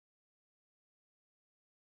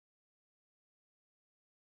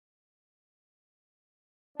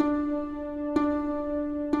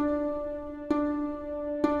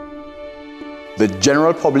The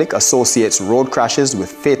general public associates road crashes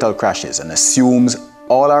with fatal crashes and assumes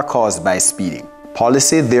all are caused by speeding.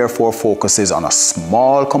 Policy therefore focuses on a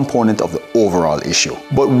small component of the overall issue.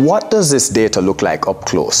 But what does this data look like up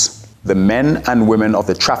close? The men and women of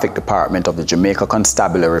the traffic department of the Jamaica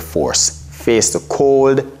Constabulary Force face the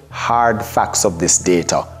cold, hard facts of this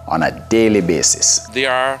data on a daily basis.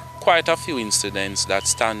 There are quite a few incidents that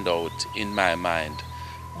stand out in my mind,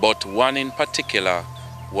 but one in particular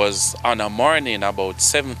was on a morning about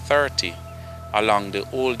 7:30 along the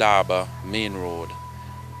Old Harbour main road.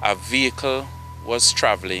 A vehicle was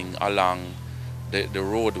traveling along the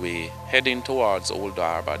roadway heading towards Old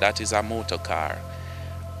Harbour. That is a motor car.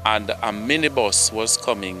 And a minibus was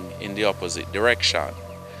coming in the opposite direction.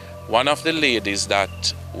 One of the ladies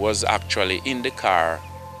that was actually in the car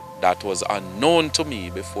that was unknown to me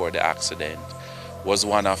before the accident was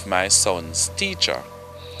one of my son's teacher.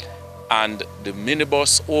 And the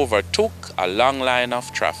minibus overtook a long line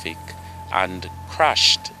of traffic and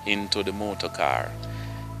crashed into the motor car,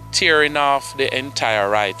 tearing off the entire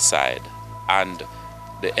right side, and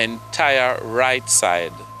the entire right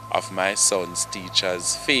side of my son's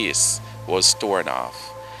teacher's face was torn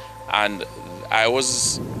off. And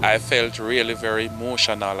I felt really very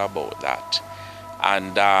emotional about that.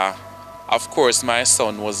 And of course my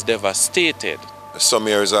son was devastated. Some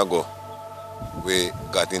years ago, we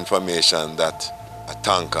got information that a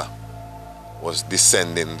tanker was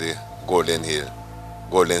descending the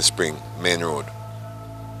Golden Spring main road,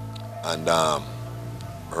 and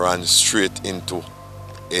ran straight into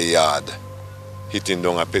a yard, hitting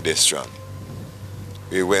down a pedestrian.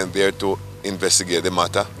 We went there to investigate the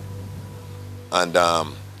matter, and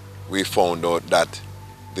we found out that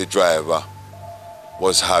the driver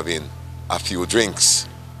was having a few drinks.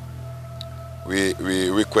 We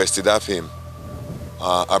requested of him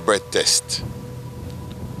a breath test.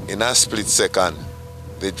 In a split second,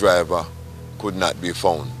 the driver could not be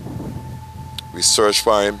found. We searched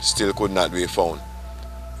for him, still could not be found.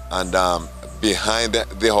 And behind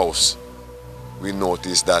the house, we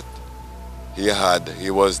noticed that he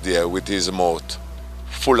was there with his mouth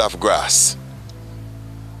full of grass.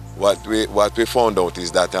 What we found out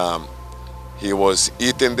is that he was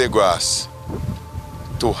eating the grass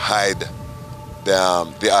to hide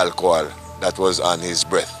the alcohol that was on his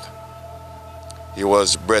breath. He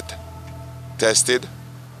was breath tested,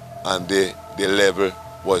 and the level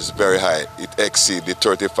was very high. It exceeded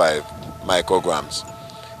 35 micrograms.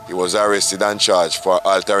 He was arrested and charged for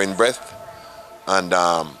altering breath, and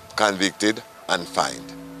convicted and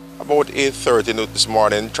fined. About 8:30 this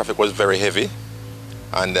morning, traffic was very heavy,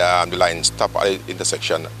 and the line stopped at the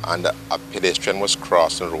intersection, and a pedestrian was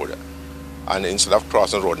crossing the road. And instead of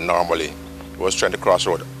crossing the road normally, he was trying to cross the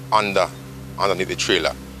road underneath the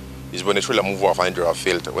trailer. Is when the trailer moved off and the driver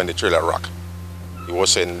failed when the trailer rocked. He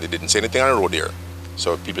was saying they didn't say anything on the road there.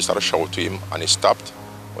 So people started shouting to him, and he stopped.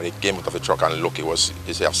 When he came out of the truck and looked,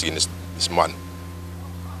 he said, I've seen this man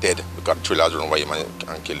dead because the trailer run over him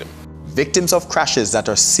and killed him. Victims of crashes that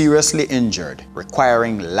are seriously injured,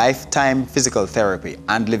 requiring lifetime physical therapy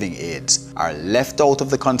and living aids, are left out of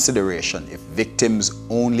the consideration if victims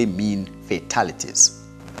only mean fatalities.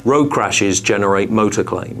 Road crashes generate motor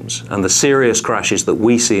claims, and the serious crashes that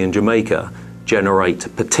we see in Jamaica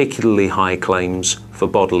generate particularly high claims for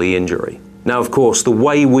bodily injury. Now, of course, the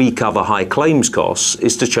way we cover high claims costs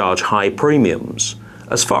is to charge high premiums.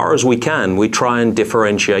 As far as we can, we try and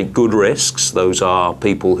differentiate good risks, those are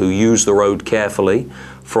people who use the road carefully,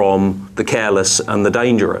 from the careless and the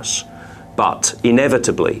dangerous. But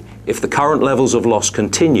inevitably, if the current levels of loss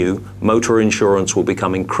continue, motor insurance will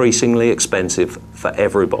become increasingly expensive for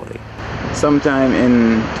everybody. Sometime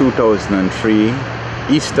in 2003,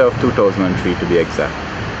 Easter of 2003 to be exact,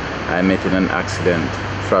 I met in an accident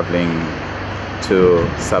traveling to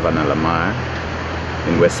Savannah Lamar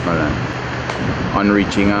in Westmoreland. On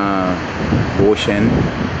reaching Ocean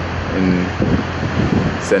in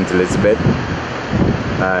St. Elizabeth,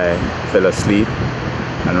 I fell asleep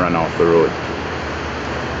and ran off the road.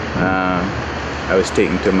 I was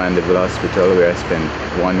taken to Mandeville Hospital, where I spent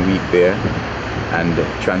 1 week there and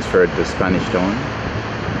transferred to Spanish Town.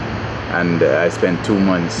 And I spent 2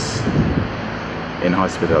 months in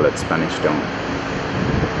hospital at Spanish Town,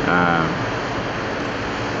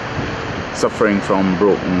 suffering from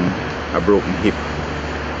a broken hip.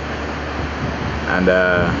 And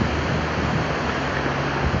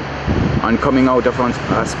on coming out of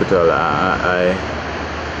hospital,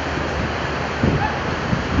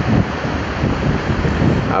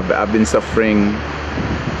 I've been suffering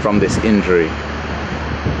from this injury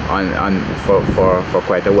for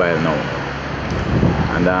quite a while now.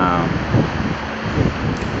 And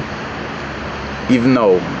even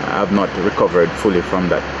now, I have not recovered fully from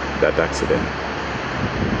that accident.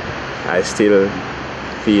 I still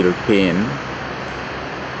feel pain,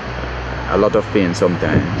 a lot of pain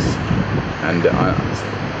sometimes, and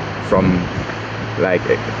from like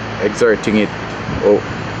exerting it,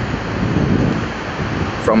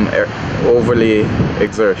 from overly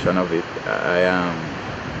exertion of it, I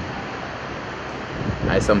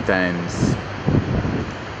sometimes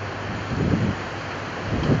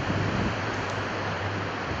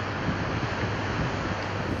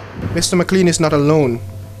Mr. McLean is not alone.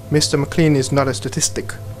 Mr. McLean is not a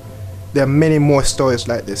statistic. There are many more stories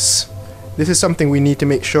like this. This is something we need to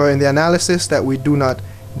make sure in the analysis that we do not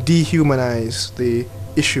dehumanize the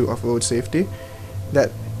issue of road safety,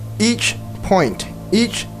 that each point,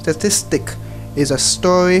 each statistic is a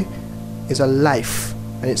story, is a life,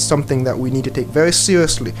 and it's something that we need to take very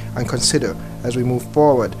seriously and consider as we move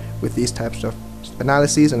forward with these types of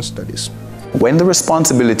analyses and studies. When the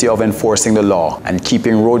responsibility of enforcing the law and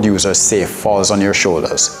keeping road users safe falls on your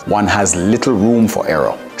shoulders, one has little room for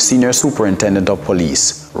error. Senior Superintendent of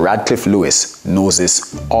Police, Radcliffe Lewis, knows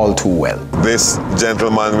this all too well. This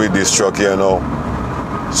gentleman with this truck here now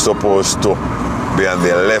supposed to be on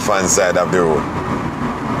the left-hand side of the road.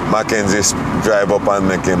 Mackenzie drive up and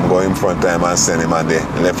make him go in front of him and send him on the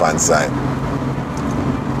left-hand side.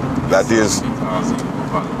 That is,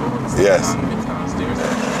 yes.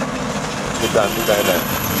 Drive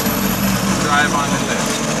on the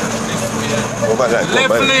left.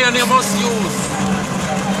 Left lane you must use.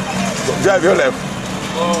 Drive your left.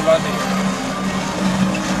 Go over there.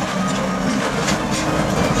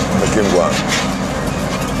 Make him go on.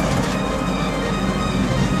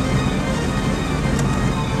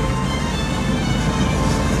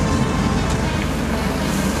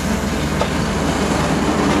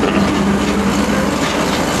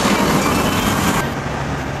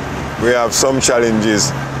 We have some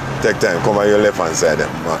challenges. Take time, come on your left hand side.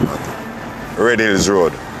 Red Hills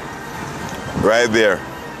Road. Right there,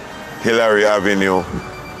 Hillary Avenue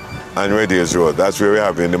and Red Hills Road. That's where we're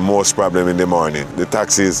having the most problem in the morning. The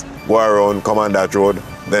taxis go around, come on that road,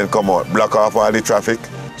 then come out, block off all the traffic.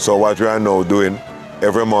 So what we are now doing,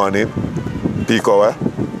 every morning, peak hour,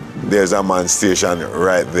 there's a man station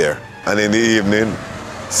right there. And in the evening,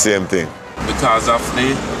 same thing. Because of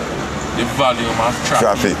the volume of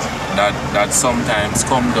traffic. That sometimes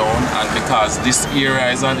come down, and because this area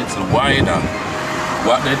is a little wider,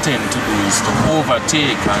 what they tend to do is to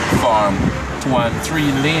overtake and form 2 and 3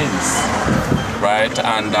 lanes, right?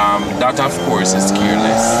 And that of course is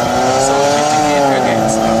careless, so mitigate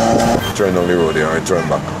against that. Turn on the road here and turn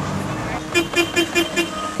back.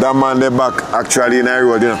 That man there back actually in the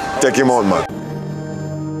road, you know, take him out, man.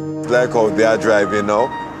 Like how they are driving now,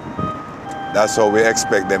 that's how we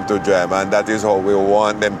expect them to drive, and that is how we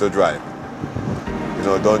want them to drive. You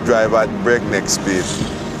know, don't drive at breakneck speed.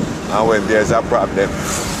 And when there's a problem,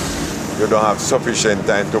 you don't have sufficient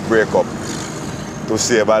time to break up to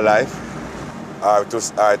save a life, or to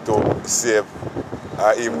save,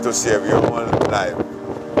 or even to save your own life,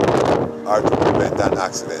 or to prevent an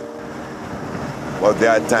accident. But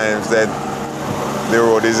there are times that the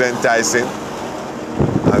road is enticing,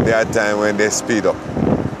 and there are times when they speed up.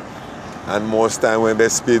 And most time when they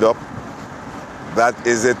speed up, that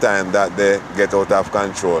is the time that they get out of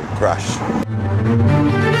control, crash.